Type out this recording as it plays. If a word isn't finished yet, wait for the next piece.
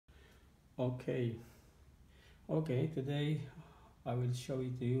Okay, today I will show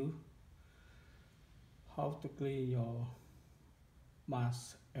it to you how to clean your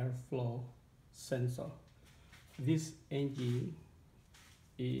mass airflow sensor. This engine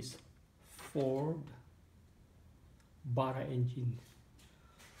is Ford BA engine,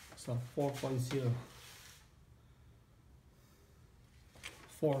 so 4.0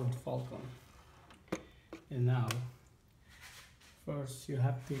 Ford Falcon. And now first you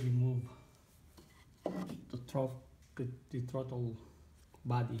have to remove the throttle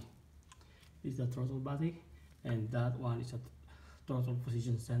body. This is the throttle body, and that one is a throttle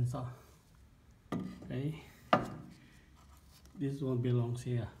position sensor. Okay, this one belongs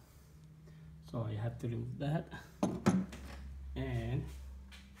here, so I have to remove that. And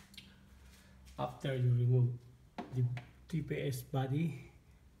after you remove the TPS body,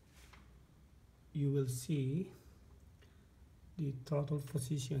 you will see the throttle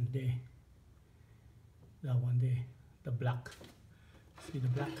position there. That one there, the black. See the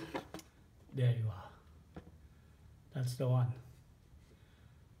black? There you are. That's the one.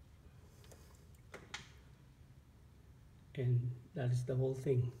 And that is the whole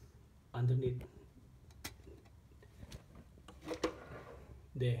thing underneath.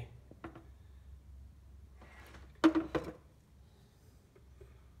 There.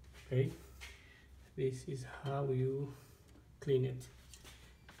 Okay. This is how you clean it.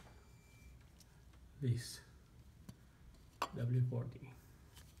 This W40.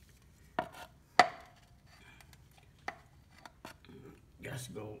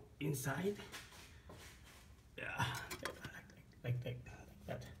 Just go inside. Yeah, like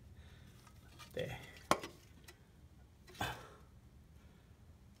that. There.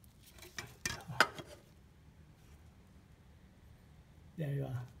 There you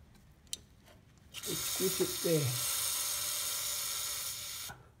are. Squeeze it there.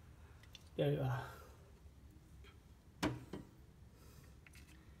 There you are.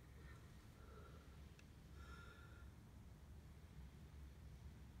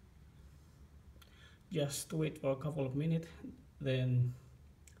 Just wait for a couple of minutes, then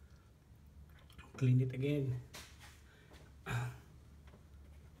clean it again.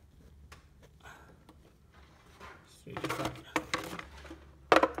 Straight back.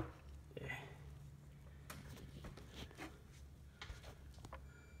 There.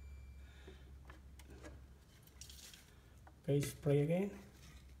 Okay, spray again.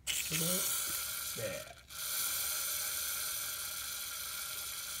 There.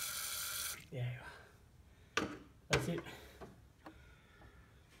 There you are. That's it.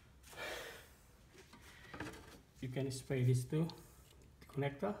 You can spray this too, the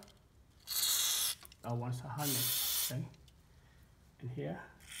connector. That one's a harness, okay? And here.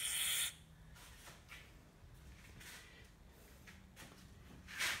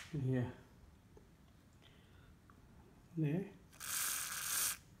 And here. There.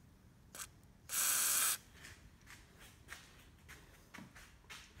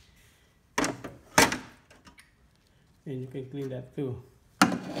 And you can clean that too.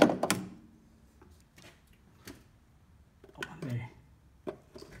 One there.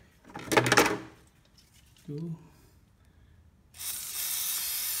 Two.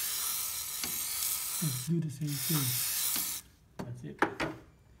 Let's do the same thing. That's it.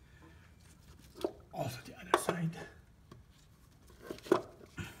 Also the other side.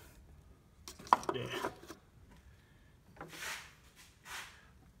 There.